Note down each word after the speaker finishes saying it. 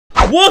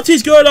What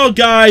is going on,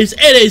 guys?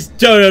 It is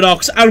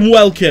Donodox, and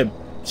welcome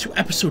to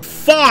episode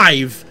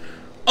 5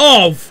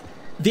 of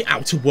The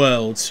Outer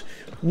Worlds.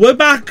 We're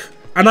back,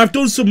 and I've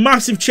done some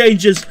massive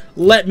changes.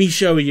 Let me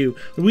show you.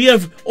 We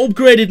have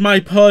upgraded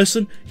my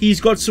person.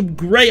 He's got some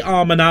great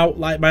armor now.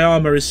 Like, my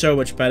armor is so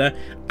much better.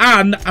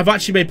 And I've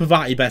actually made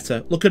Parvati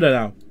better. Look at her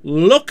now.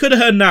 Look at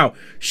her now.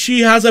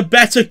 She has a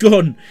better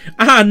gun.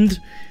 And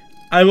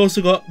I've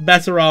also got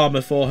better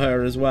armor for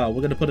her as well. We're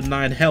going to put a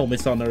 9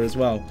 helmet on her as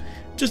well.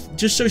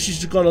 Just so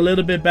she's got a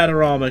little bit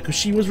better armor, because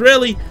she was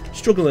really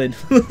struggling.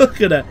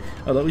 Look at her.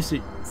 Oh, let me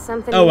see.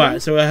 Something. Oh,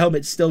 right. So her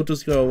helmet still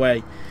does go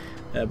away.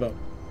 But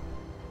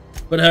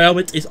her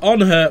helmet is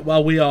on her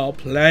while we are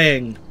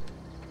playing.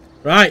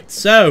 Right,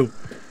 so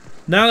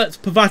now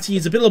that Parvati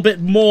is a little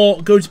bit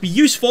more going to be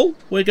useful,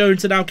 we're going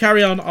to now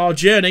carry on our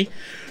journey.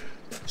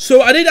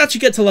 So I didn't actually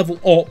get to level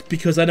up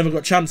because I never got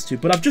a chance to,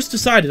 but I've just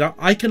decided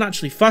I can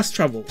actually fast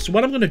travel. So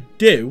what I'm going to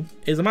do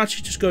is I'm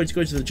actually just going to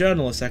go to the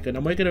journal a second,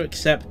 and we're going to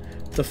accept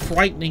the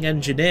frightening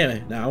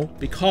engineer now,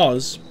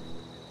 because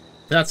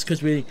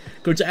we're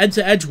going to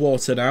enter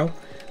Edgewater now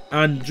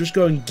and just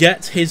go and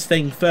get his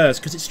thing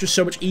first, because it's just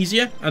so much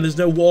easier and there's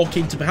no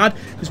walking to be had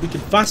because we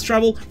can fast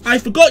travel. I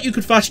forgot you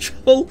could fast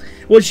travel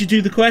once you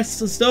do the quests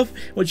and stuff,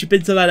 once you've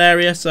been to that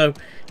area. So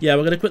yeah,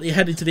 we're going to quickly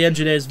head into the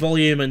engineer's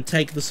volume and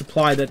take the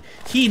supply that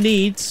he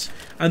needs,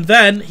 and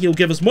then he'll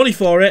give us money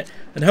for it,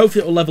 and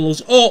hopefully it'll level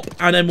us up,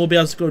 and then we'll be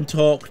able to go and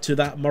talk to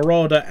that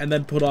marauder and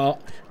then put our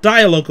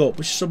dialogue up,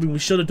 which is something we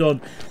should have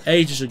done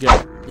ages ago.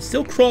 It's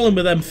still crawling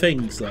with them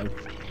things though.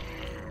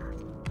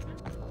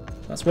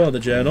 That's one of the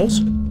journals.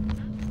 I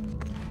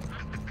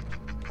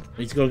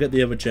need to go and get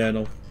the other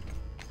journal.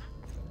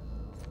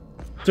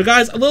 So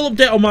guys, a little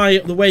update on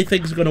the way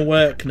things are going to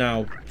work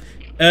now.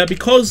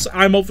 Because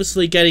I'm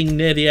obviously getting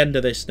near the end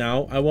of this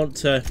now, I want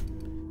to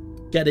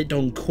get it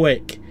done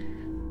quick.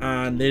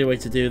 And the only way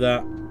to do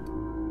that...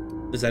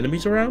 There's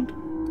enemies around?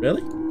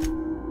 Really?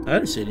 I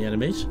don't see any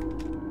enemies.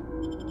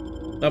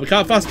 No, we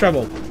can't fast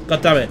travel.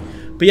 God damn it.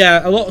 But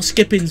yeah, a lot of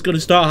skipping's going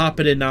to start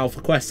happening now for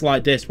quests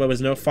like this, where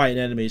there's no fighting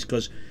enemies,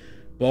 because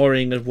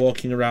boring as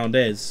walking around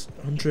is.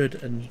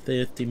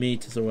 130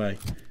 meters away.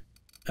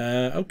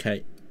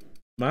 Okay.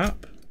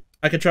 Map.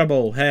 I can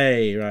travel.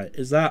 Hey, right.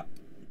 Is that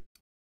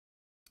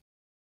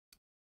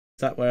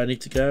where I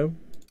need to go?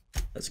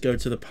 Let's go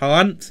to the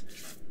plant.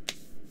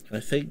 And I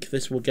think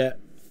this will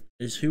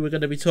is who we're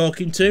going to be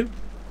talking to.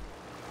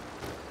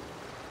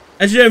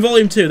 Engineering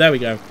Volume 2. There we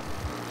go.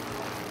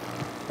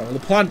 Well, the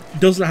plant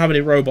doesn't have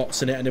any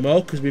robots in it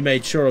anymore, because we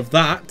made sure of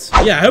that.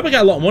 Yeah, I hope I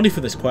get a lot of money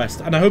for this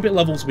quest, and I hope it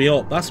levels me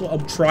up. That's what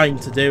I'm trying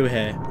to do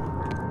here.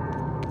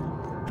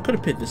 I could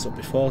have picked this up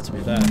before, to be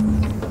fair.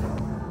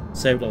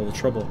 Saved all the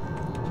trouble.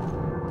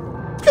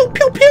 Pew,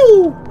 pew,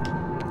 pew!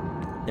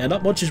 Yeah,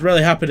 not much is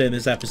really happening in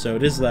this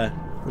episode, is there?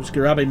 I'm just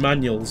grabbing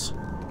manuals.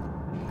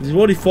 We've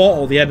already fought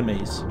all the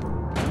enemies.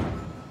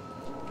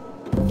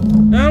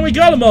 And we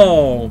got them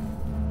all!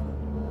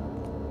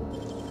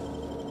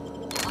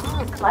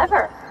 Oh,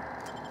 clever.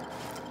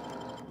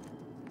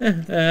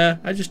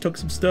 I just took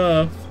some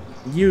stuff.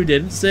 You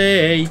didn't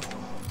see.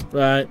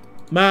 Right,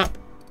 map.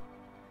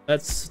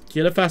 Let's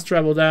get a fast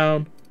travel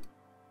down.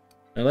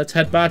 And let's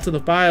head back to the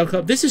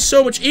biocop. This is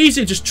so much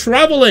easier just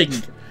traveling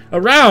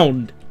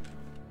around.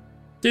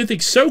 Do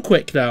things so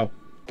quick now.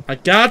 I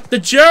got the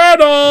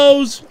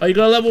journals. Are you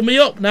gonna level me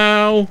up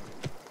now?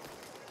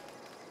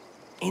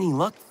 Any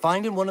luck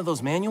finding one of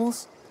those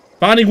manuals?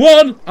 Finding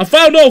one? I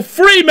found all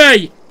 3,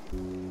 mate.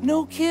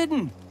 No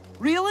kidding.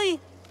 Really?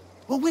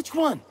 Well, which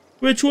one?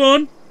 Which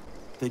one?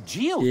 The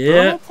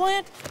geothermal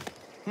plant?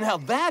 Now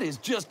that is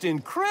just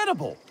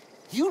incredible.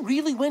 You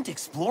really went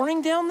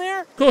exploring down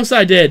there? Of course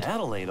I did.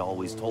 Adelaide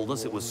always told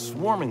us it was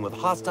swarming with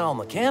hostile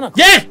mechanicals.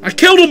 Yeah, I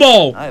killed them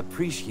all. I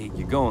appreciate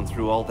you going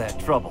through all that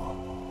trouble.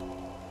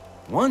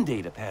 One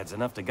data pad's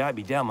enough to guide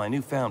me down my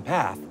newfound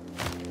path.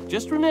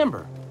 Just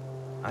remember,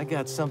 I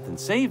got something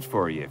saved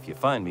for you if you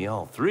find me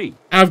all 3.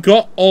 I've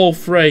got all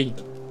 3.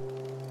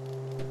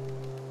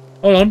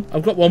 Hold on,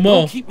 I've got one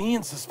more. Don't keep me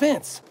in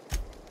suspense.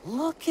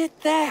 Look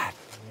at that.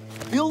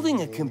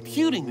 Building a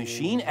computing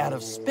machine out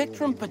of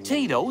Spectrum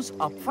potatoes,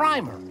 a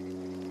primer.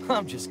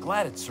 I'm just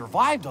glad it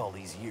survived all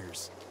these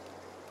years.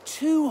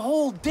 2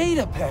 whole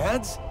data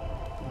pads?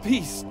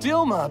 Be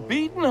still my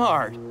beating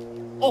heart.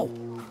 Oh,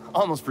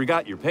 almost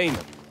forgot your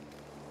payment.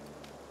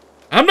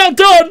 I'm not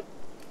done.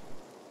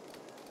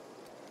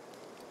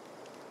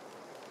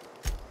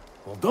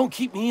 Well, don't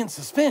keep me in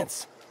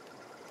suspense.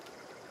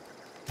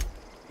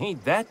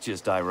 Ain't that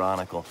just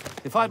ironical?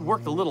 If I'd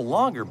worked a little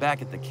longer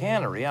back at the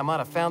cannery, I might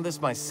have found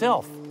this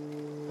myself.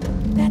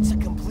 That's a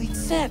complete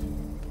set.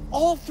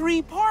 All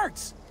 3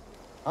 parts.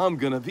 I'm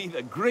gonna be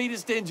the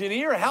greatest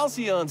engineer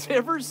Halcyon's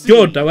ever seen.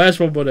 Good, now where's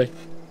one, buddy?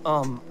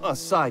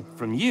 Aside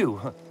from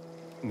you,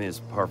 Ms.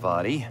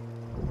 Parvati,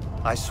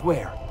 I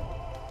swear,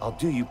 I'll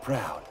do you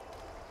proud.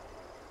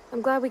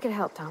 I'm glad we could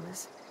help,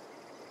 Thomas.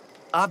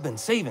 I've been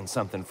saving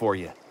something for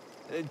you.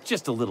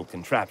 Just a little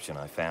contraption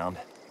I found.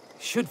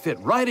 Should fit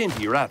right into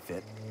your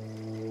outfit.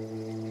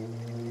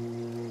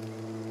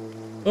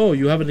 Oh,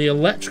 you have an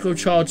electrical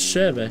charge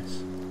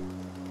service.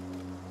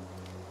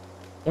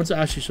 I want to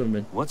ask you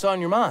something. What's on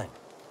your mind?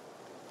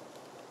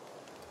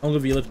 How long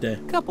have you lived there?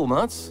 Couple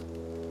months.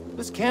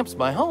 This camp's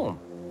my home.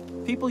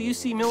 People you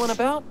see milling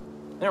about,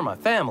 they're my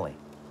family.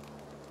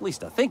 At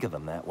least I think of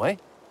them that way.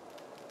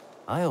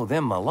 I owe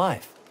them my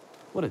life.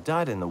 Would have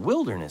died in the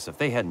wilderness if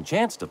they hadn't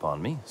chanced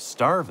upon me,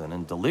 starving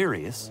and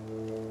delirious.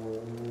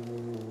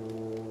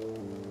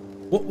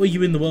 What were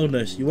you in the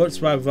wilderness? You won't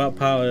survive without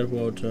power and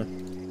water.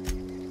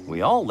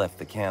 We all left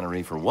the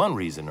cannery for one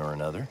reason or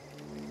another.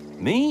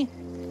 Me?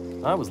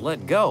 I was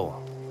let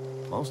go,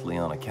 mostly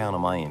on account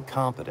of my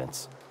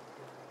incompetence.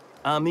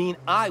 I mean,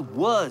 I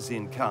was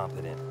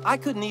incompetent. I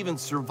couldn't even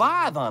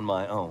survive on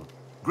my own.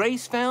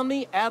 Grace found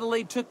me,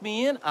 Adelaide took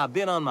me in, I've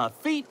been on my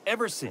feet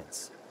ever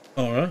since.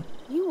 Alright.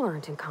 You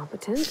weren't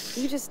incompetent.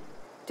 You just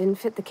didn't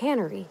fit the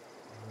cannery.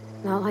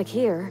 Not like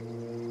here.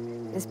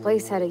 This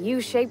place had a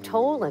U-shaped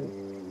hole,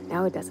 and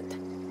now it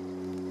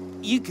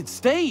doesn't. You could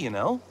stay, you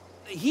know.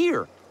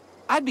 Here.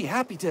 I'd be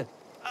happy to...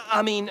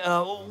 I mean,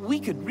 we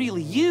could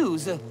really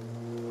use...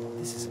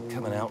 this isn't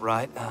coming out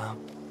right.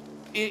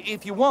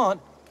 If you want,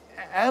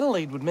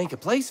 Adelaide would make a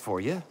place for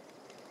you.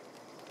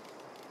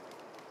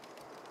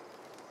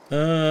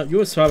 You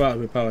were survive out of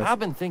your power. I've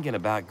been thinking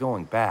about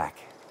going back.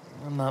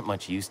 I'm not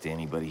much use to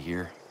anybody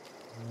here.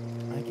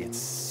 I get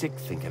sick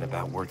thinking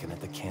about working at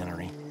the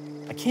cannery.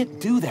 I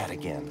can't do that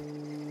again.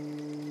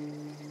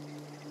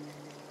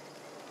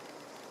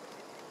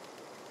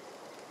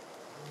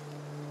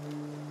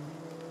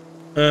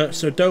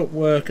 So don't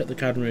work at the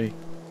cannery.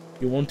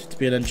 You wanted to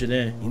be an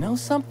engineer. You know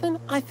something?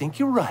 I think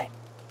you're right.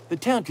 The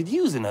town could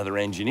use another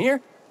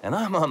engineer, and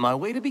I'm on my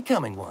way to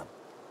becoming one.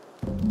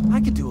 I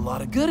could do a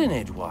lot of good in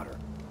Edgewater.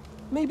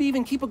 Maybe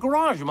even keep a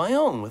garage of my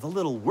own with a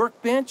little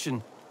workbench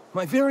and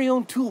my very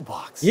own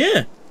toolbox.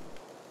 Yeah.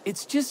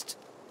 It's just...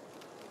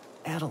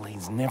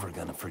 Adelaide's never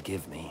gonna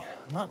forgive me.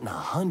 Not in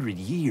 100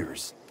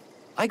 years.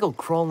 I go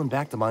crawling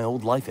back to my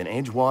old life in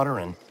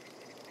Edgewater, and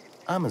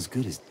I'm as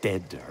good as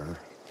dead to her.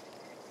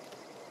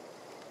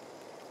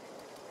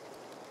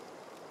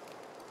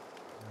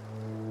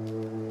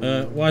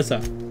 Why is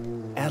that?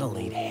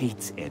 Adelaide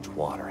hates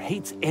Edgewater,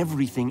 hates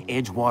everything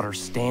Edgewater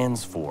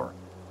stands for,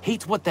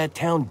 hates what that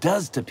town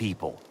does to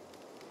people,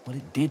 what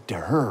it did to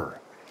her.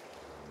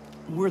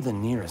 We're the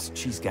nearest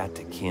she's got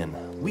to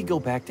kin. We go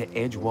back to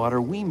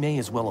Edgewater, we may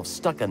as well have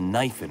stuck a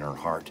knife in her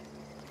heart.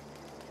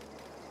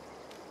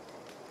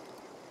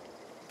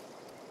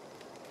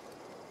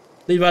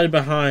 Leave Addy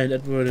behind,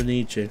 everyone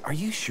needs you. Are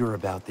you sure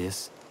about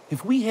this?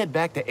 If we head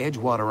back to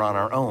Edgewater on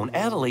our own,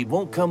 Adelaide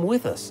won't come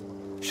with us.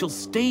 She'll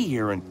stay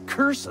here and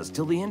curse us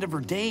till the end of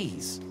her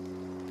days.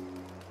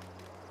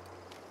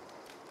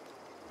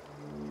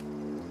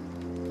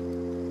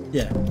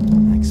 Yeah.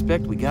 I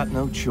expect we got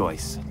no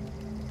choice.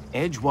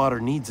 Edgewater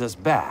needs us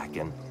back,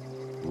 and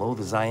loath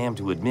as I am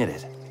to admit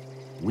it,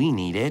 we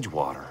need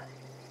Edgewater.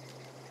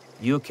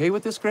 You okay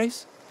with this,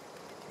 Grace?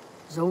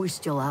 Zoe's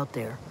still out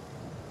there.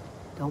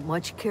 Don't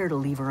much care to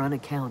leave her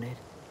unaccounted.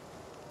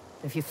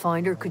 If you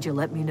find her, could you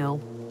let me know?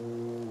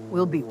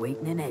 We'll be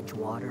waiting in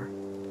Edgewater.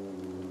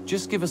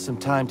 Just give us some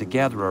time to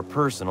gather our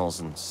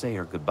personals and say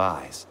our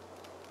goodbyes.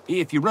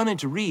 If you run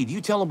into Reed,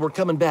 you tell him we're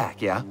coming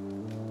back, yeah?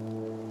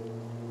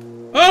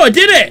 Oh, I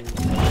did it!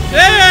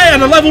 Hey,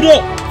 and I leveled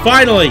up!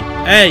 Finally!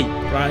 Hey!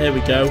 Right, here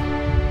we go.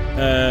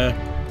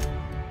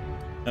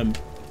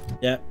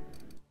 Yeah.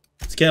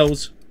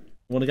 Skills.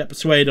 I want to get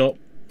Persuade up.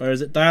 Where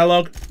is it?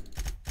 Dialogue.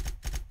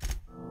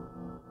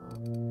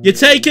 You're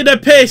taking a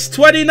piss!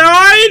 29?!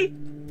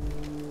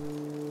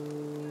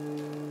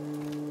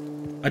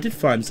 I did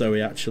find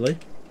Zoe, actually.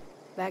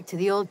 Back to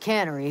the old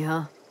cannery,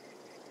 huh?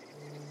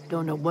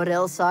 Don't know what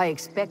else I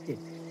expected.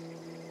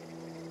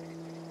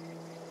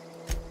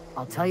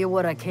 I'll tell you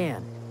what I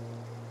can.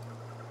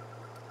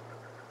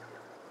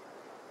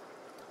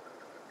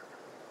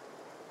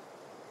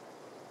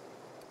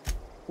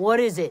 What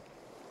is it?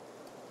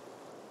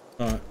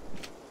 Alright.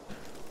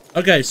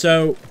 Okay,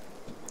 so...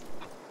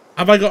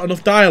 have I got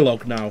enough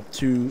dialogue now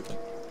to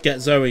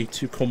get Zoe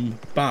to come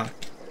back?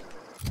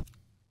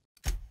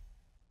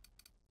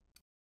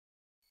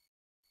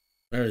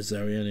 Where is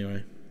Zoe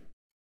anyway?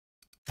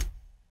 I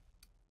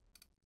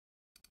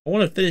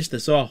want to finish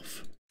this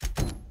off.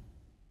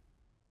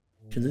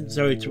 Convince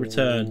Zoe to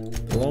return.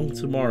 Along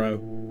tomorrow.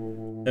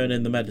 Turn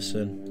in the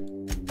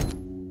medicine.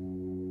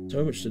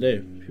 So much to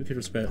do. Few kid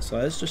respect. So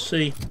let's just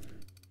see.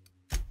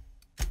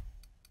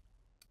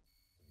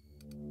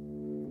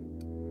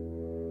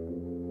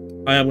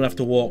 I am going to have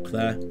to walk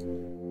there.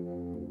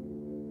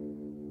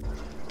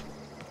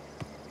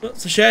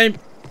 That's a shame.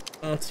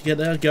 I have to get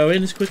there,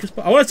 going as quick as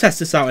possible. I want to test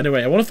this out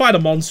anyway. I want to find a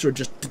monster and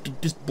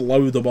just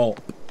blow them up,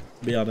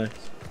 to be honest.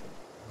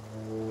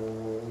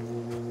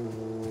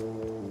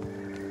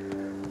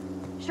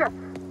 Sure.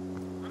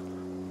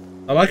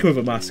 I like him with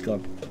a mask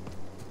on.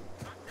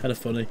 Kind of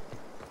funny.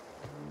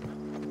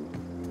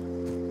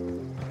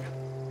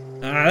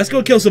 Let's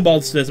go kill some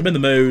monsters. I'm in the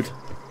mood.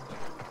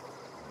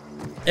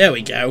 There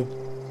we go.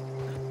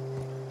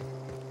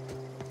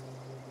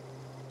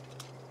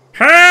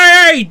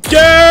 Hey! Hey,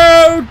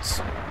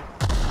 dudes!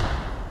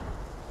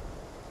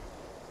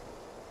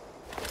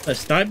 I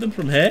snipe them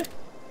from here.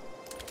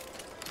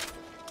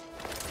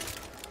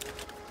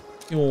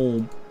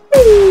 Oh.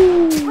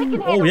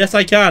 Oh, yes,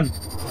 I can.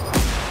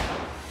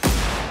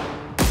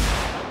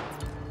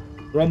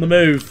 They're on the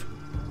move.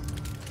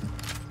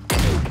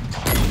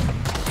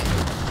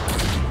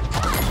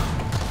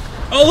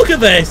 Oh, look at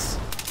this.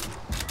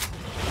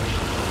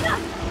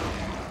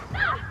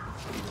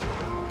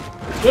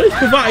 What is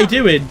Pavati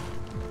doing?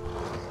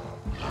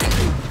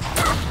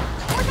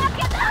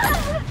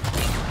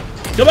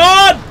 Come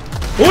on!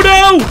 Oh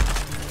no!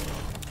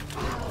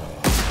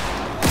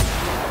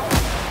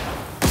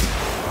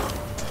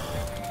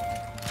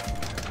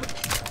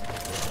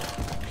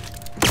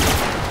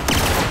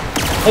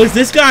 Oh, it's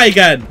this guy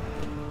again.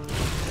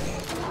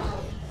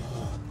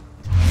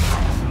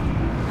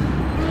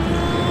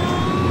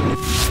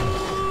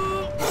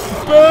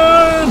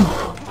 Burn!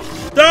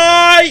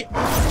 Die!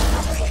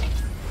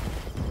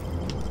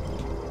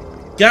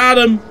 Got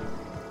him.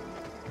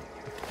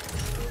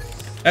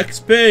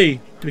 XP.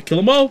 Did we kill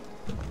them all?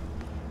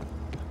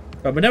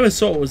 Right, we never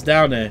saw what was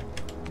down here.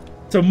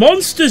 So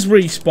monsters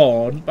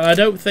respawn, but I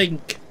don't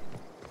think...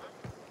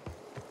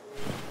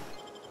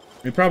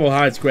 I mean, Primal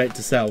Hide's great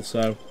to sell,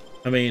 so...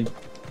 I mean...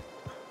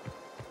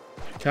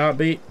 Can't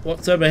beat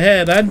what's over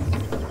here, then.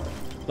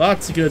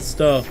 Lots of good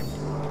stuff.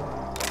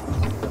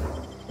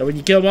 So when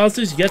you kill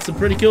monsters, you get some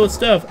pretty cool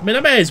stuff. I mean, I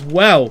may as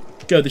well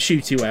go the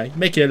shooty way.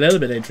 Make it a little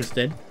bit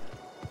interesting.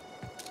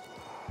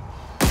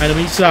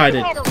 Enemy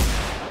sided.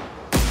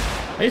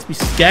 I used to be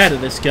scared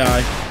of this guy.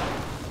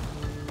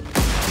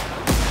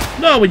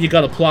 Not when you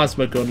got a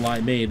plasma gun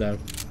like me, though.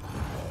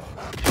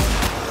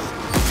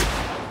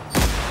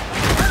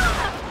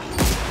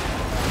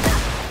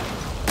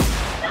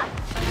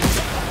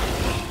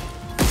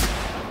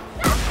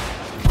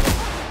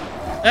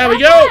 There we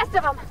go!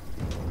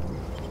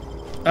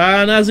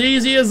 And as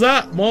easy as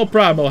that, more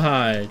Primal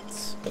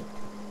Hides.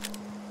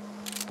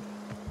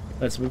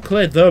 Right, so we've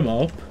cleared them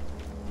up.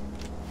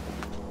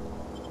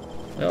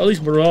 All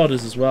these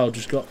Marauders as well,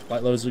 just got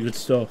like loads of good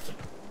stuff.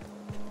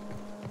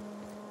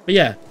 But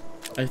yeah,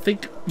 I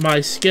think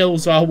my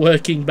skills are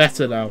working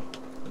better now.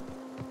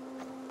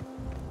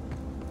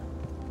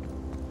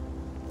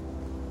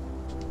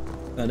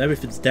 And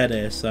everything's dead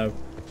here, so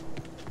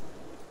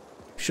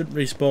shouldn't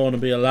respawn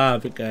and be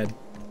alive again.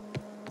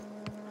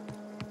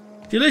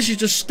 Delicious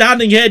just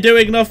standing here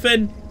doing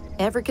nothing.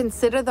 Ever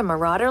consider the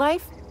Marauder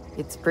life?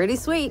 It's pretty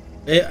sweet.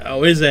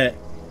 Oh, is it?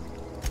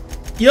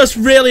 You know what's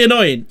really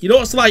annoying? You know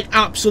what's like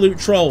absolute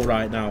troll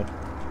right now?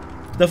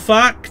 The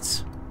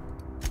fact...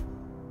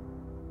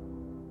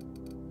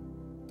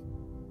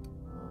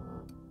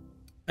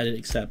 I didn't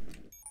accept.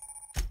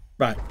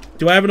 Right.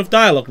 Do I have enough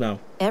dialogue now?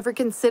 Ever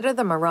consider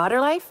the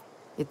Marauder life?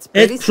 It's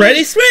pretty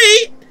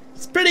sweet.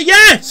 It's pretty,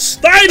 yes!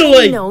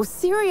 Finally! No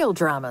serial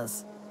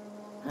dramas.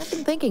 I've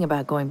been thinking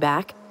about going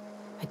back.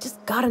 I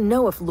just gotta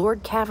know if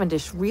Lord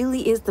Cavendish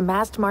really is the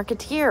masked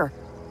marketeer.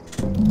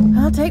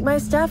 I'll take my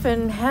stuff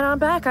and head on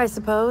back, I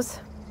suppose.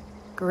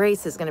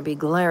 Grace is gonna be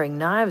glaring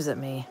knives at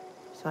me,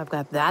 so I've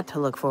got that to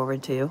look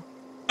forward to.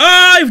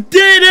 I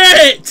did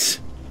it!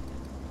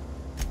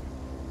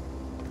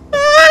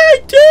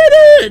 I did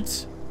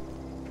it!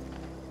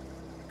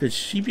 Could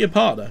she be a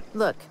partner?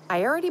 Look,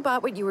 I already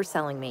bought what you were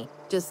selling me.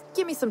 Just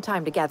give me some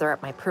time to gather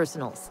up my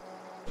personals.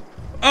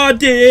 I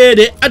did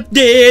it! I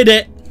did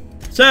it!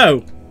 So,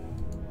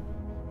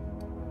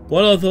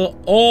 what are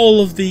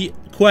all of the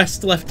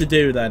quests left to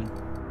do then?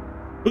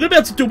 We're going to be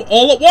able to do them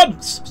all at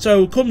once.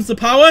 So, comes the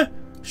power,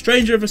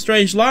 stranger of a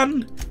strange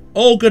land,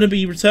 all going to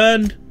be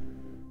returned.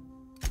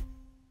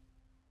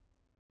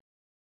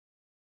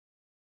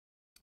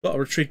 Got to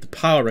retrieve the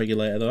power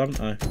regulator though,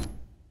 haven't I?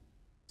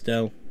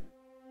 Still.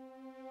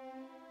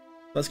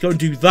 Let's go and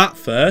do that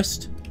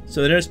first.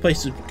 So the nearest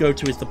place to go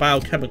to is the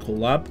biochemical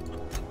lab.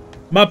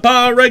 My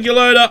power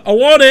regulator! I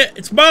want it!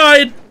 It's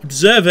mine! I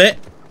deserve it.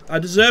 I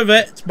deserve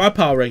it. It's my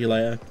power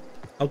regulator.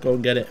 I'll go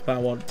and get it if I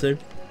want to.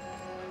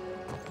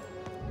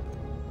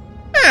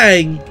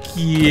 Thank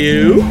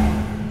you.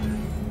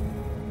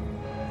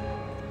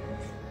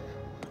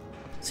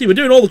 See, we're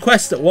doing all the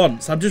quests at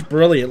once. I'm just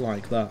brilliant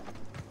like that.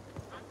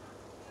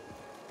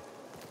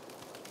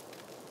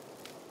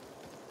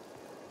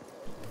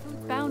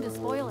 Food bound to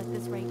spoil at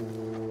this rate.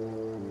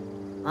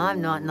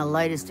 I'm not in the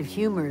lightest of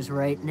humors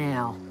right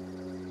now.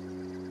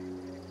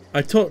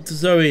 I talked to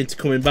Zoe into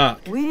coming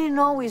back. We didn't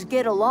always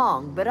get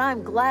along, but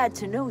I'm glad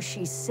to know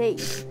she's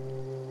safe.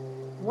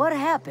 What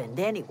happened,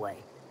 anyway?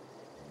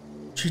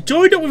 She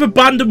joined up with a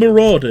band of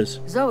marauders.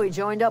 Zoe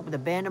joined up with a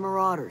band of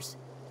marauders.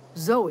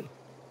 Zoe.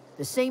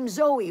 The same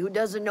Zoe who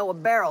doesn't know a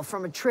barrel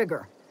from a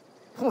trigger.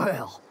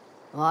 Well,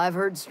 I've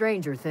heard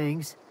stranger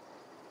things.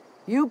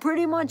 You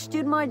pretty much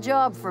did my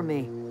job for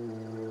me.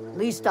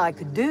 Least I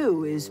could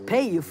do is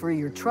pay you for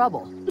your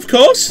trouble. Of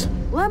course.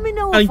 Let me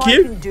know Thank if you.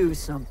 I can do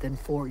something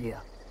for you.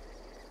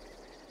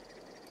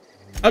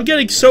 I'm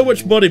getting so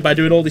much money by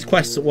doing all these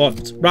quests at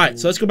once. Right,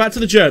 so let's go back to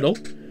the journal.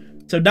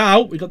 So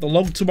now we've got the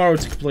long tomorrow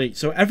to complete.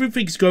 So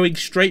everything's going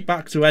straight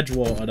back to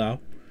Edgewater now.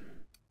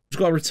 We've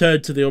got to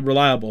return to the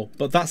Unreliable.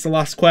 But that's the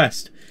last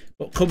quest.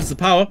 But comes the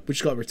power, we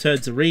just got to return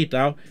to Reed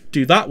now.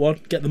 Do that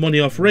one, get the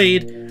money off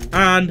Reed,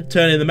 and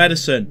turn in the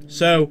medicine.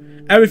 So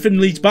everything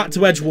leads back to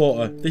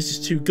Edgewater. This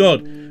is too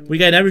good. We're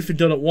getting everything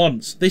done at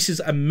once. This is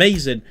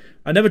amazing.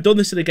 I've never done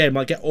this in a game,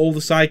 like get all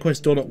the side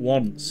quests done at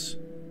once.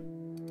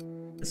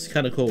 It's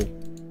kind of cool.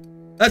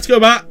 Let's go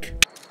back.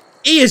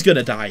 He is going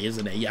to die,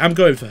 isn't he? I'm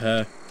going for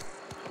her.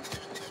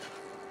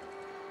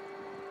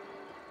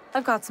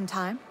 I've got some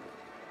time.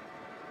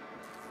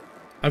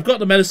 I've got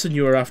the medicine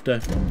you were after.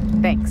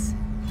 Thanks.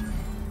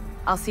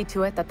 I'll see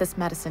to it that this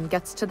medicine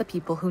gets to the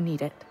people who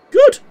need it.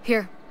 Good.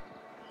 Here.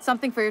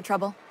 Something for your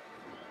trouble.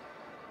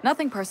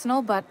 Nothing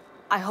personal, but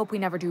I hope we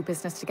never do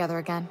business together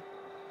again.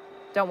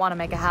 Don't want to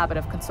make a habit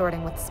of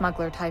consorting with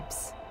smuggler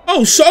types.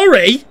 Oh,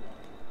 sorry!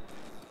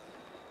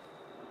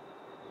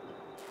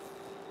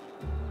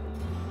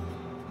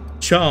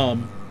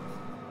 Charm.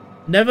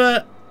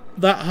 Never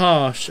that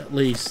harsh, at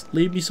least.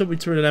 Leave me something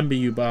to remember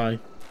you by.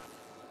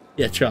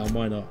 Yeah, charm,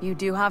 why not? You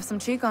do have some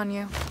cheek on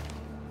you.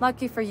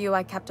 Lucky for you,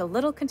 I kept a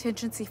little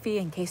contingency fee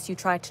in case you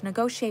tried to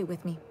negotiate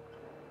with me.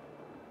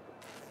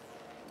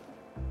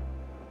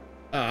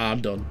 Ah, I'm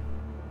done.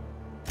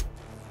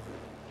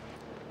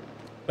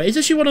 But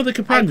isn't she one of the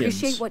companions? I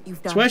appreciate what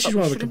you've done, I swear she's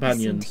one of the shouldn't be seen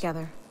companions.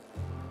 Together.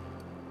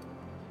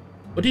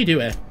 What do you do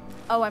here?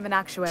 Oh, I'm an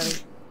actuary.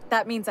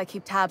 That means I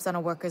keep tabs on a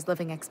worker's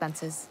living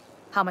expenses.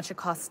 How much it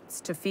costs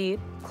to feed,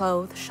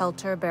 clothe,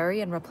 shelter, bury,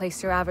 and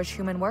replace your average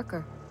human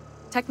worker.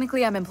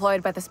 Technically, I'm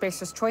employed by the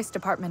Spacer's Choice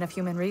Department of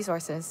Human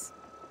Resources.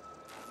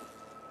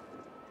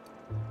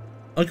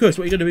 Of course,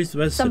 what are you going to do is the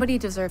medicine? Somebody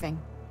deserving.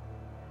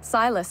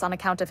 Silas, on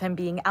account of him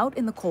being out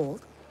in the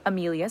cold.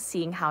 Amelia,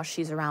 seeing how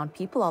she's around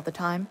people all the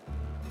time.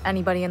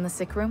 Anybody in the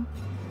sick room?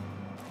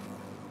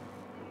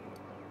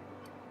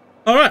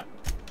 Alright.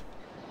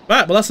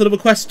 Right, well that's another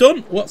quest done.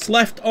 What's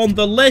left on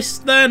the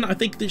list then? I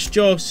think it's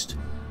just...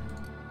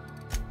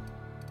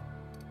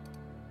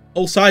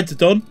 all sides are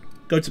done.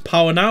 Go to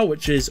power now,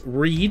 which is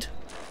Reed.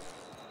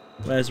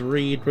 Where's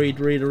Reed?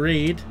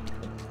 Reed.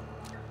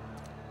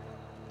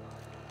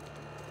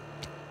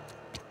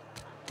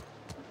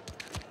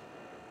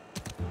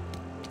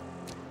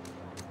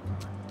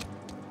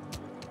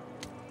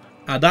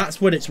 Ah, that's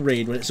when it's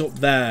Reed, when it's up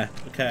there.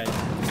 Okay.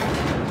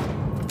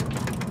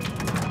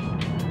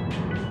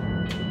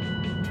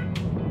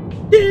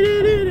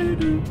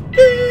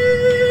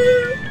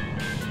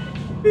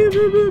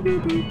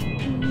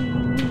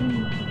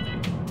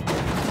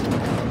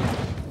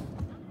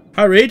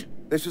 Hi, Reed.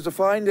 This is a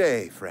fine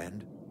day,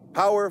 friend.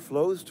 Power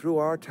flows through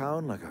our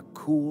town like a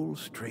cool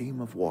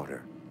stream of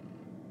water.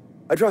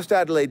 I trust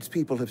Adelaide's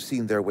people have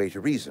seen their way to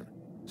reason.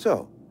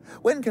 So,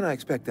 when can I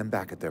expect them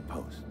back at their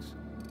posts?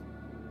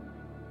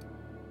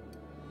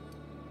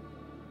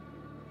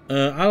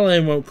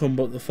 Adelaide won't come,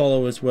 but the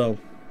followers will.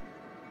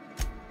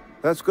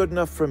 That's good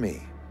enough for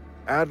me.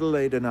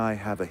 Adelaide and I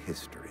have a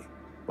history.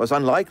 Was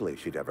unlikely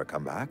she'd ever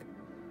come back.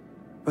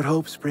 But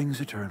hope springs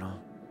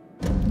eternal.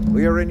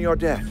 We are in your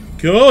debt.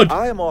 Good.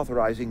 I am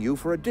authorizing you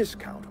for a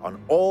discount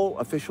on all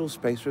official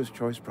Spacer's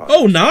Choice products.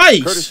 Oh,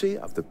 nice. Courtesy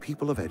of the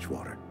people of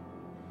Edgewater.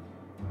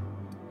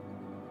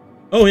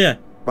 Oh, yeah.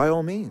 By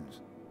all means.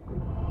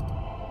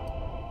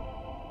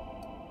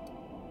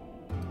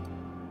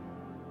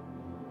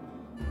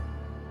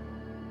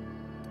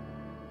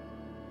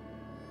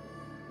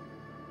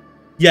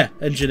 Yeah,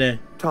 engineer.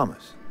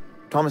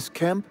 Thomas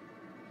Kemp?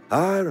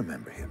 I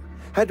remember him.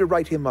 Had to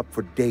write him up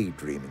for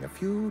daydreaming a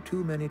few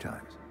too many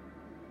times.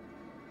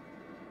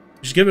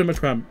 Just give him a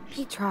cramp.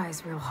 He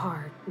tries real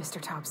hard, Mr.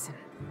 Thompson.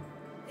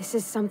 This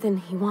is something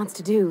he wants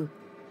to do.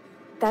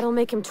 That'll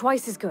make him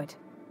twice as good.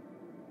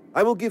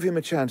 I will give him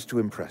a chance to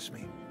impress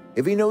me.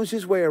 If he knows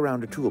his way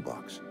around a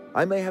toolbox,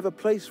 I may have a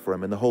place for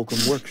him in the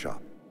Holcomb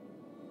workshop.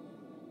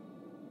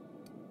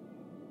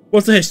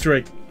 What's the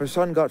history? Her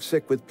son got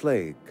sick with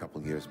plague a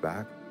couple years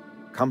back.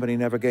 Company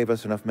never gave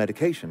us enough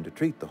medication to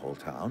treat the whole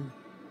town.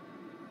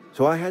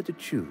 So I had to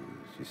choose,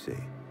 you see.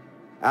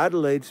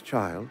 Adelaide's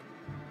child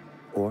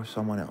or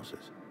someone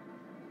else's.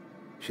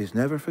 She's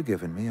never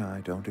forgiven me.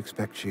 I don't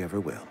expect she ever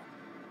will.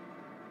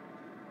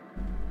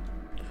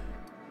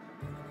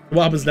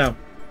 What happens now?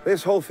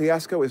 This whole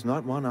fiasco is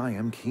not one I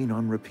am keen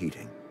on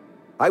repeating.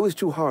 I was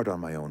too hard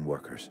on my own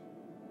workers.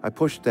 I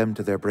pushed them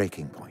to their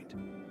breaking point.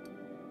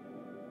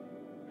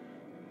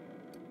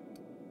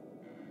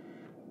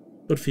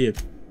 Good for you.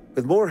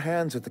 With more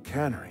hands at the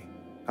cannery,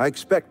 I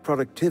expect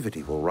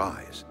productivity will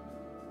rise.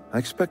 I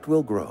expect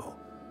we'll grow.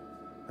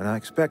 And I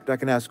expect I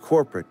can ask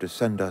corporate to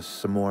send us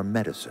some more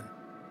medicine.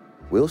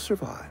 We'll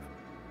survive,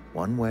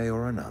 one way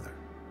or another.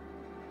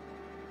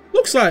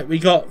 Looks like we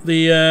got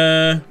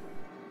the,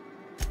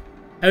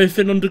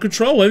 everything under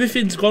control.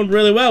 Everything's gone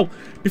really well.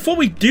 Before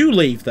we do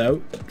leave,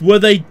 though, were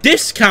they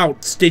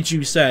discounts, did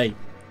you say?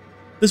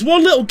 There's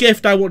one little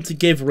gift I want to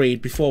give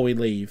Reed before we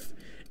leave.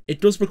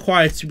 It does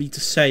require me to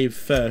save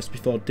first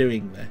before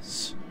doing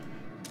this.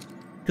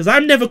 Because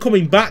I'm never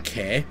coming back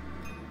here.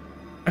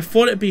 I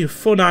thought it'd be a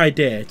fun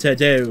idea to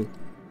do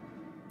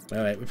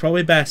Wait, we're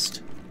probably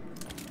best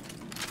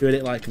doing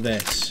it like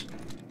this.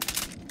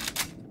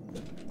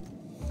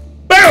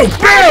 Boom!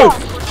 Boom!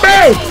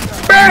 Boom!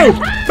 Boom!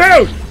 Boom!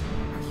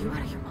 Are you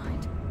out of your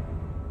mind?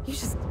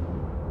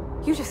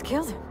 You just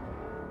killed him.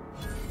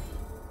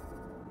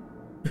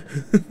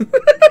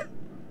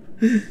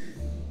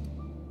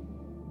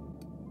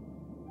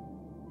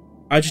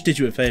 I just did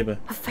you a favor.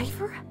 A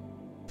favor?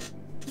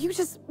 You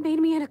just made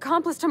me an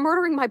accomplice to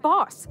murdering my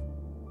boss.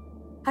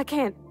 I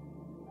can't.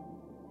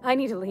 I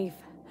need to leave.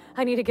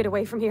 I need to get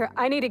away from here.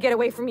 I need to get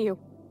away from you.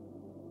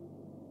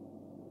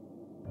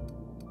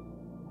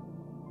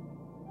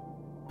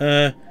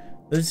 This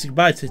is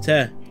goodbye to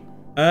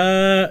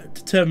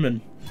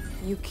determine.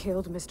 You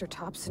killed Mr.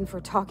 Thompson for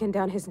talking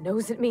down his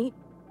nose at me?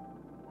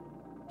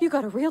 You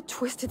got a real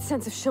twisted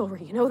sense of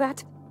chivalry, you know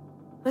that?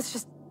 Let's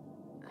just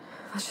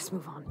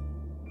move on.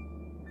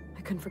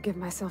 I couldn't forgive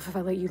myself if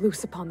I let you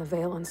loose upon the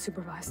Vale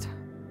unsupervised.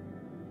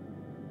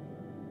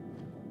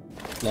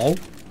 Lol.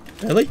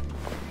 Really?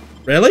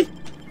 Really?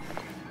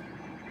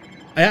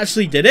 I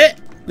actually did it?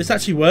 This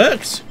actually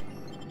works?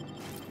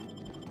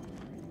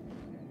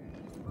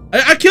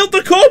 I killed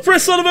the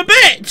corporate, son of a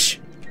bitch!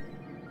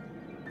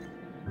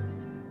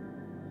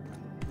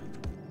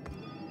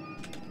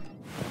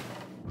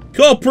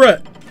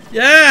 Corporate!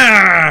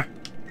 Yeah!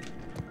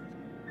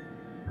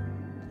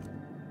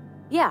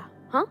 Yeah,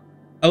 huh?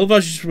 I love how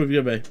she just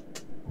reviewed me.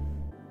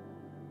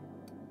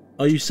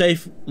 Are you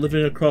safe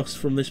living across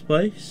from this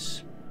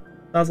place?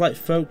 Sounds like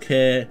folk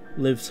here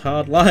lives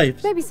hard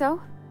lives. Maybe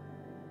so.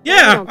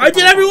 Yeah, I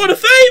did everyone a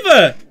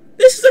favour!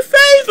 This is a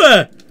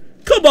favour!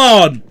 Come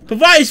on!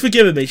 Pavati's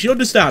forgiven me, she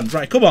understands.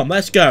 Right, come on,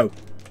 let's go.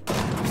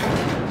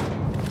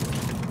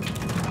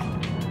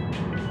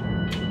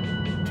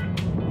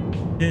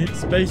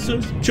 It's space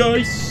of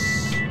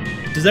choice.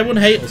 Does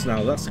everyone hate us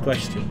now? That's the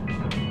question.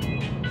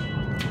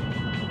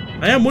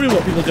 I am wondering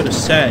what people are going to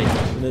say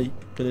when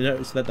they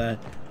notice that their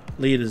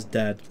leader's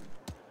dead.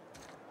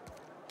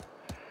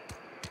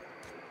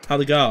 How are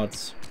the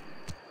guards?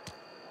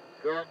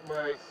 Got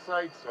my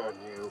sights on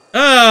you.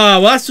 Ah,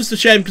 well that's just a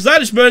shame because I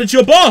just murdered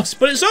your boss.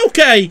 But it's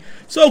okay.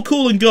 It's all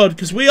cool and good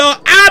because we are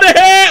out of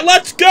here.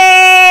 Let's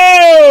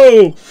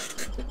go!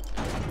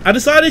 I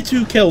decided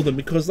to kill them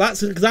because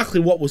that's exactly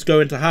what was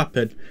going to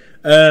happen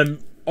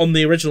on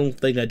the original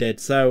thing I did.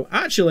 So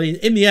actually,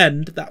 in the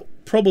end, that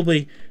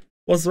probably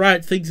was the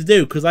right thing to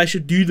do because I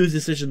should do the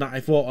decision that I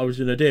thought I was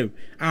going to do.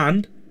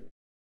 And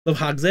love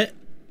hags it.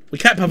 We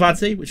kept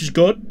Pavati, which is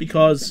good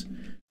because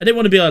I didn't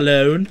want to be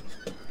alone.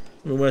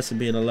 Even worse than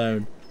being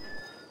alone.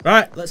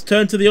 Right, let's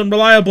turn to the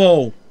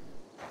unreliable.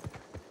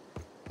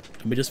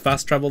 Can we just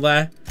fast travel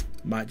there?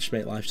 Might just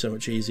make life so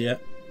much easier.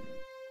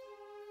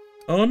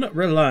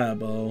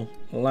 Unreliable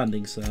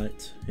landing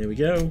site. Here we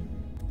go.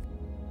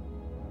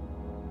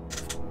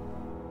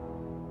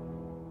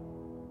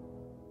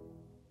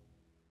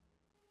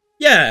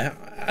 Yeah,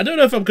 I don't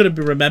know if I'm going to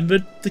be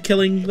remembered for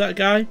killing that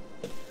guy.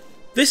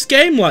 This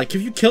game, like,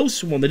 if you kill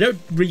someone, they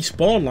don't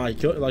respawn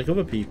like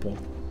other people.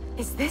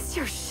 Is this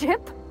your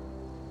ship?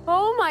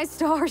 Oh my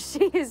stars,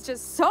 she is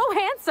just so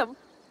handsome.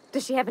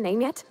 Does she have a name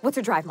yet? What's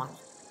her drive model?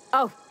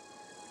 Oh,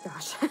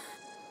 gosh.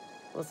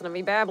 Listen to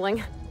me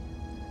babbling.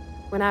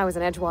 When I was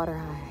in Edgewater,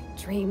 I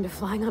dreamed of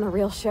flying on a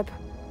real ship,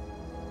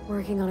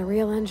 working on a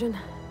real engine,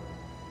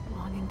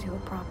 belonging to a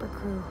proper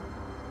crew.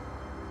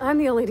 I'm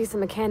the only decent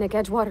mechanic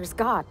Edgewater's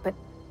got, but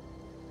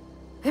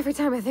every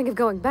time I think of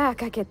going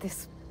back, I get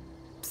this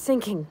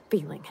sinking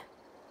feeling.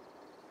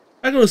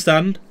 I can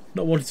understand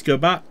not wanting to go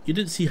back. You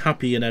didn't seem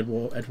happy in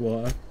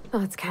Edgewater.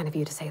 Oh, it's kind of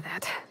you to say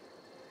that.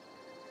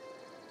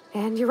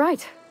 And you're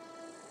right.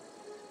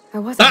 I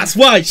wasn't. That's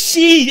why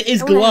she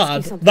is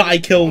glad that I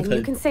killed him. her.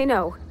 You can say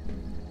no.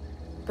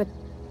 But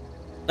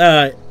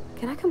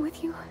can I come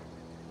with you?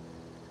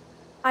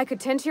 I could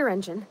tend to your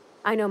engine.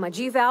 I know my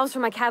G-valves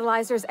from my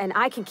catalyzers, and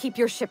I can keep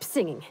your ship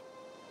singing.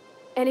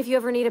 And if you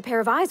ever need a pair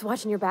of eyes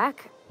watching your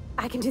back,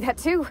 I can do that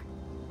too.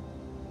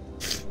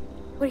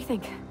 What do you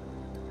think?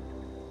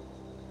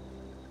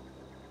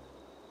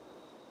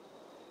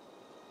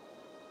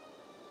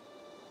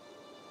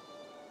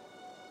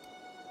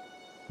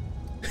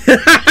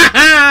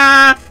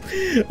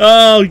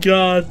 Oh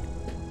god.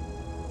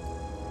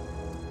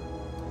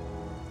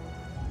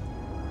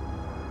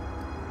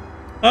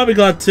 I'll be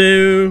glad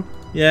to.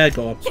 Yeah,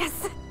 go on.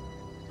 Yes!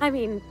 I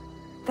mean,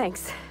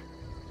 thanks.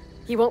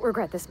 You won't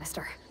regret this,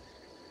 mister.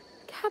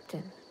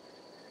 Captain.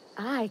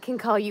 I can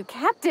call you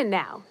Captain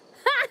now.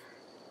 Ha!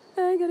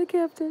 I got a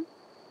captain.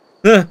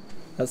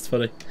 That's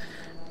funny.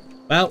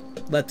 Well,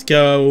 let's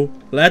go.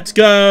 Let's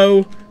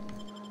go.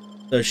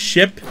 The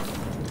ship.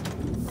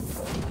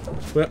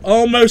 We're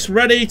almost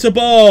ready to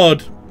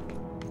board.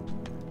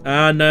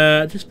 And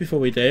just before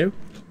we do,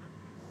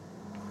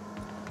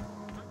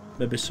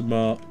 maybe some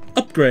more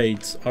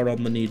upgrades are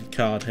on the needed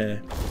card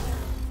here.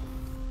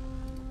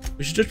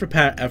 We should just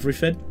repair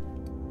everything.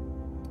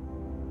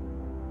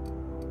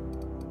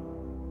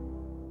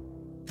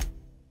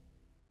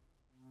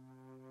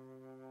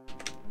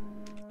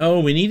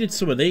 Oh, we needed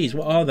some of these.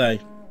 What are they?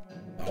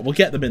 Oh, we'll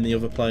get them in the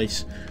other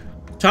place.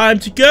 Time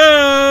to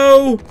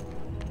go!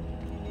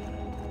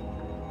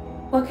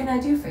 What can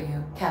I do for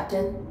you,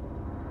 Captain?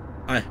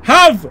 I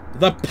have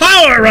the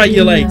power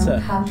regulator! Do you know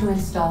how to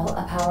install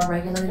a power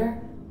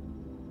regulator?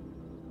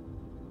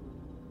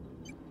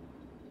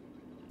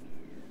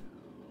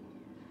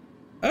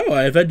 Oh,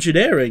 I have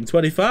engineering,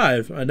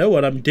 25. I know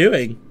what I'm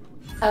doing.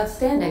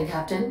 Outstanding,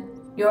 Captain.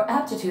 Your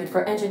aptitude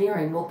for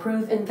engineering will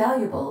prove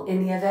invaluable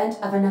in the event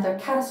of another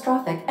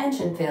catastrophic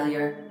engine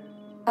failure.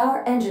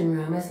 Our engine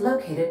room is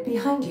located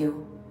behind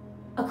you.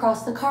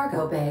 Across the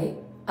cargo bay,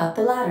 up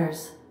the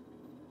ladders.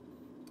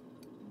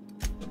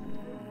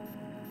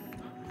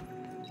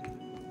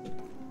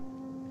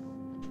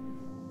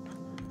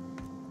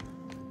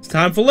 It's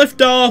time for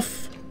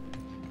liftoff!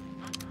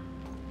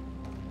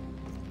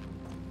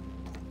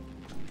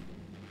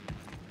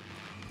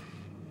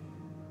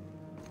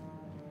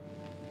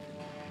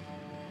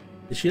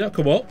 Did she not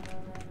come up?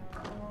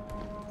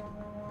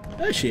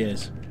 There she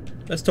is.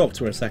 Let's talk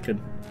to her a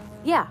second.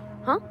 Yeah,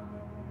 huh?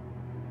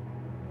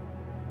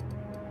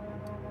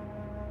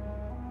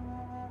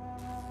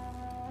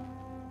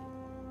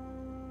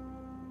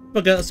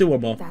 Okay, let's do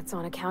one more. That's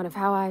on account of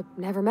how I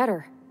never met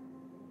her.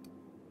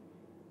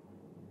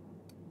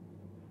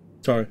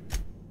 Sorry.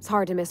 It's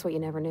hard to miss what you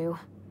never knew.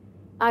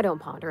 I don't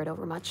ponder it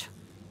over much.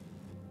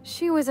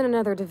 She was in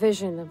another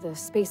division of the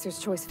Spacer's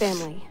Choice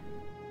family.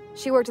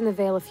 She worked in the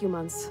Vale a few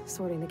months,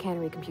 sorting the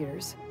cannery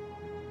computers.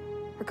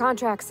 Her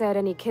contract said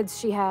any kids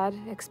she had,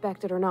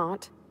 expected or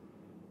not,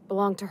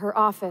 belonged to her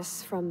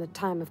office from the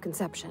time of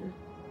conception.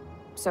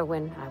 So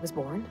when I was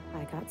born,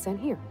 I got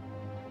sent here.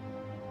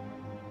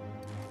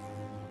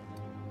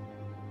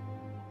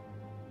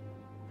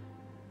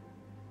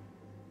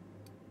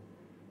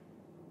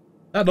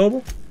 That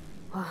normal?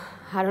 Well,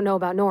 I don't know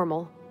about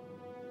normal.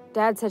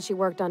 Dad said she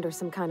worked under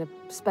some kind of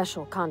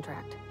special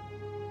contract.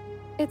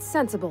 It's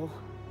sensible.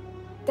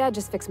 Dad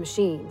just fixed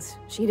machines.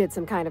 She did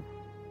some kind of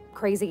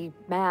crazy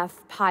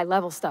math,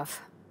 high-level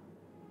stuff.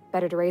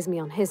 Better to raise me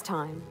on his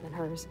time than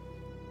hers.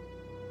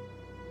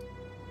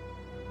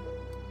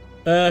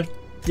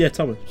 Yeah,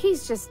 tell me.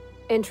 He's just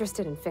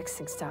interested in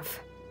fixing stuff.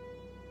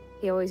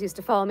 He always used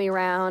to follow me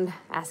around,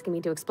 asking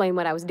me to explain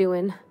what I was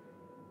doing.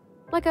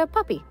 Like a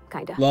puppy,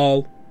 kinda.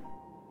 Lol.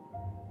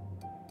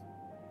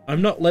 I've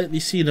not lately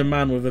seen a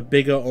man with a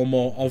bigger or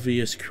more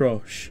obvious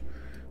crush.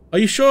 Are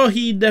you sure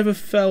he never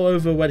fell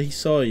over when he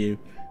saw you?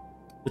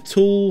 The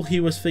tool he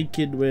was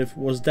thinking with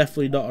was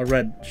definitely not a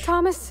wrench.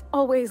 Thomas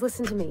always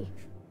listened to me.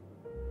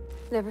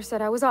 Never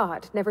said I was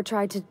odd, never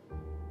tried to...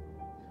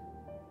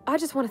 I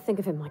just want to think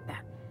of him like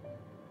that.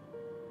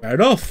 Fair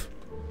enough.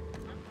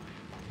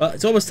 Well,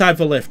 it's almost time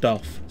for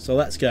liftoff, so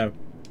let's go.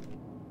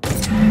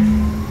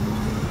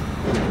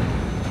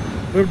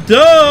 We're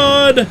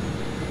done!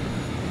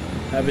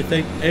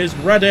 Everything is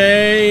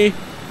ready!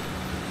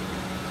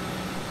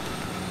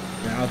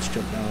 Yeah, I'll just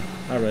jump down.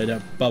 I really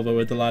don't bother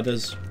with the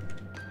ladders.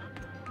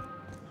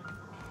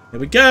 Here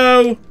we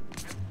go!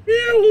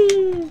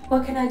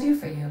 What can I do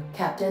for you,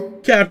 Captain?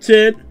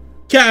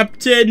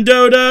 Captain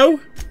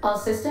Dodo! All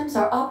systems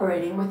are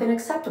operating within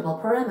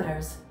acceptable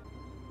parameters.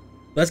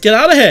 Let's get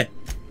out of here!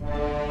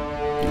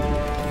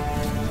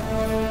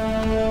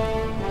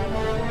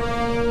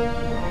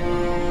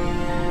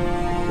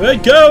 We're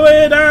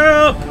going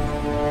up!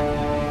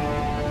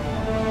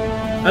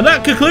 And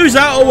that concludes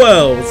Outer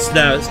Worlds.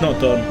 No, it's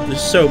not done.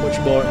 There's so much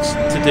more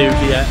to do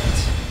yet.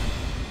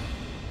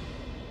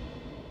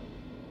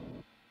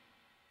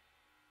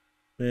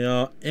 We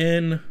are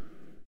in.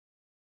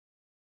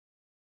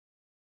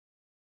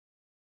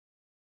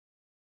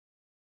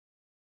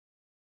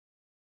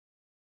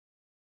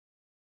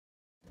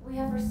 We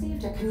have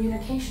received a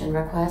communication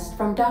request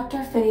from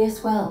Dr.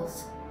 Phineas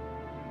Wells.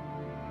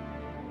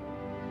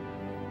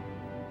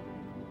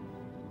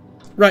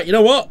 Right, you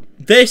know what?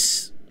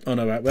 This... Oh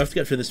no, right, we have to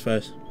get through this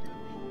first.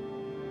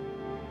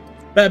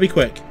 Better be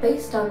quick.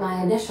 Based on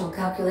my initial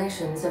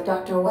calculations of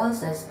Dr.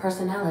 Wells's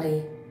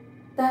personality,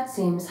 that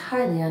seems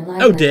highly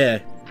unlikely. Oh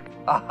dear.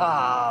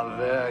 Aha,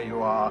 there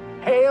you are,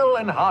 hale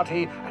and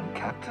hearty, and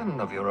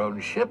captain of your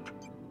own ship.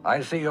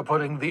 I see you're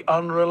putting the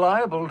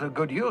unreliable to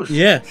good use.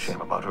 Yes.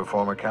 Shame about her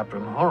former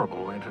captain.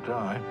 Horrible way to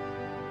die.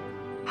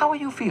 How are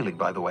you feeling,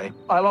 by the way?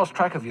 I lost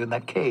track of you in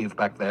that cave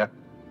back there.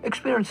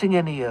 Experiencing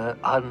any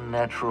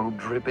unnatural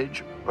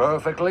drippage?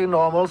 Perfectly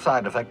normal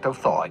side effect of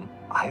thawing,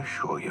 I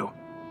assure you.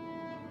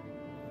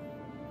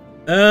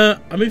 I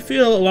mean,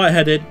 feel a little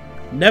lightheaded.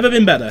 Never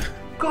been better.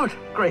 Good,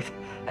 great,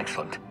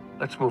 excellent.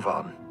 Let's move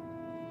on.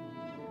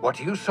 What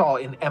you saw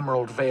in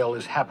Emerald Vale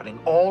is happening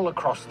all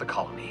across the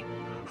colony.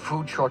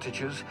 Food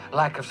shortages,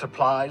 lack of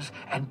supplies,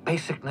 and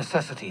basic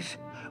necessities.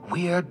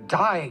 We're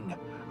dying.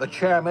 The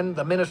chairman,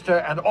 the minister,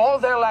 and all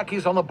their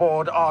lackeys on the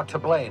board are to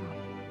blame.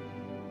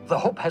 The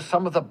Hope has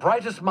some of the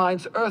brightest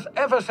minds Earth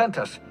ever sent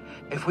us.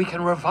 If we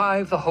can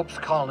revive the Hope's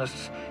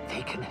colonists,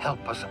 they can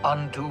help us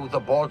undo the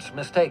board's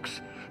mistakes.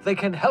 They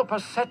can help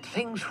us set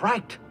things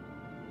right.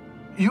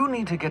 You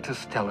need to get to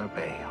Stellar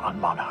Bay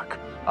on Monarch.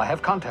 I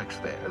have contacts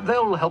there.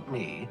 They'll help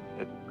me,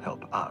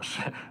 help us,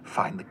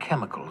 find the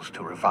chemicals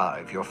to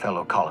revive your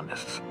fellow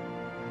colonists.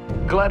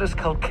 Gladys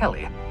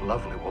Kelly,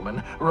 lovely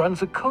woman,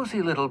 runs a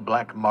cozy little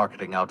black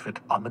marketing outfit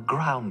on the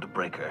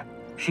Groundbreaker.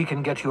 She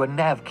can get you a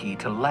nav key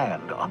to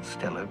land on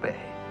Stellar Bay.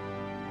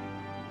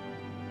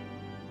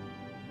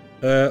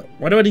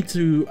 Why do I need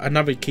a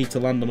nav key to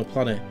land on a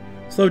planet?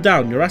 Slow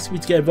down, you're asking me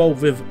to get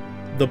involved with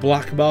the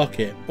black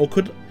market.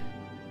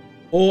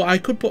 Or I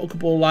could put a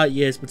couple of light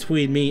years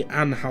between me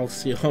and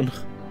Halcyon.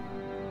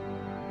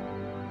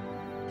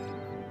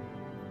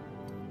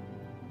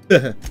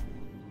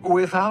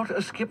 Without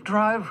a skip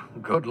drive,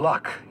 good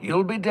luck.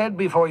 You'll be dead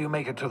before you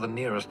make it to the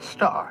nearest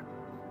star.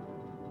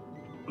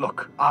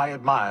 Look, I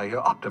admire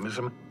your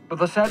optimism, but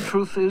the sad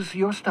truth is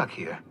you're stuck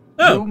here.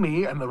 Oh. You,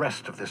 me, and the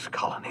rest of this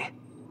colony.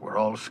 We're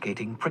all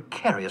skating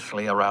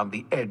precariously around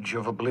the edge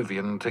of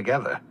oblivion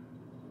together.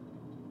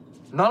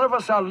 None of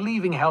us are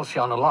leaving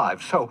Halcyon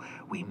alive, so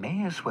we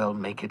may as well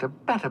make it a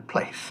better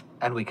place.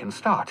 And we can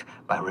start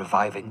by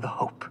reviving the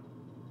hope.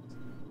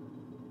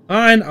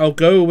 Fine, I'll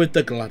go with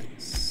the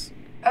Gladys.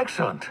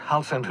 Excellent.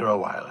 I'll send her a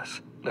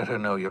wireless. Let her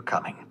know you're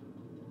coming.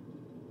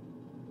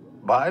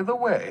 By the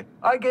way,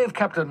 I gave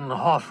Captain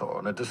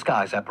Hawthorne a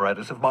disguise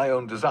apparatus of my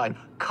own design.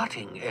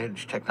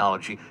 Cutting-edge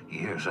technology,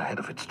 years ahead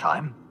of its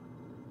time.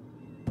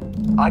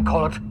 I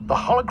call it the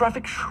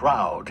Holographic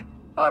Shroud.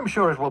 I'm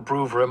sure it will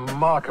prove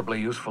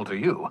remarkably useful to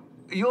you.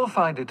 You'll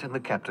find it in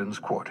the captain's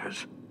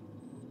quarters.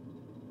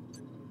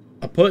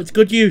 I'll put it to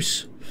good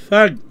use.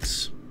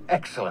 Thanks.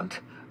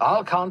 Excellent.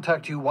 I'll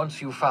contact you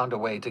once you've found a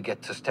way to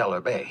get to Stellar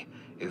Bay.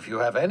 If you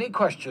have any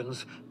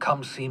questions,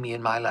 come see me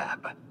in my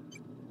lab.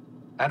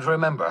 And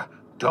remember,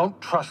 don't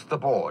trust the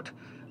board.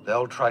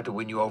 They'll try to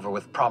win you over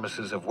with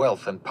promises of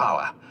wealth and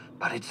power,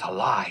 but it's a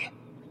lie.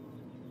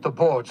 The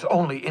board's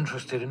only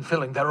interested in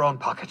filling their own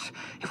pockets.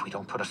 If we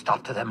don't put a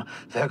stop to them,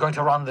 they're going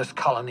to run this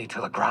colony to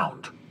the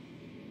ground.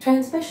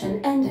 Transmission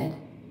ended.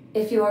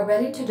 If you are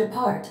ready to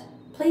depart,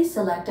 please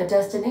select a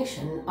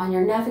destination on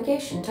your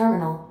navigation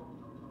terminal.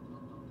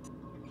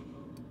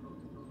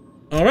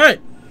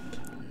 Alright.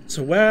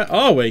 So where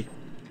are we?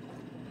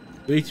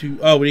 We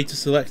need to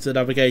select the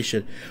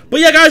navigation.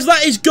 But yeah, guys,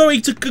 that is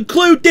going to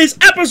conclude this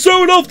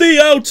episode of The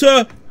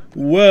Outer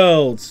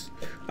Worlds.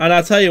 And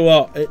I'll tell you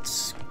what,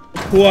 it's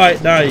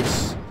quite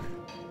nice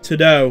to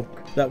know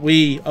that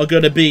we are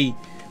going to be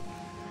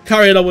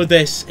carrying on with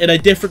this in a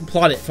different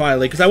planet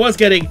finally, because I was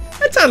getting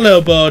a tad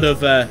little bored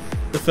of the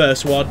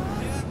first one.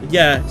 But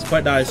yeah, it's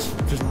quite nice.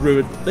 Just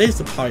ruined. There's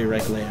the power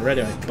regulator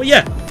anyway. But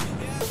yeah,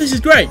 this is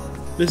great.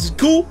 This is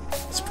cool.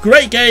 It's a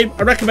great game.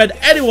 I recommend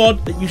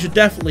anyone that you should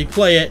definitely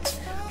play it,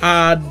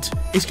 and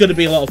it's going to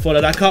be a lot of fun,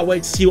 and I can't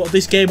wait to see what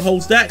this game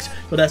holds next,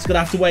 but that's going to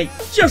have to wait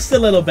just a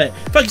little bit.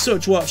 Thank you so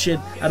much for watching,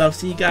 and I'll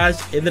see you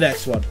guys in the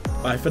next one.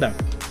 Bye for now.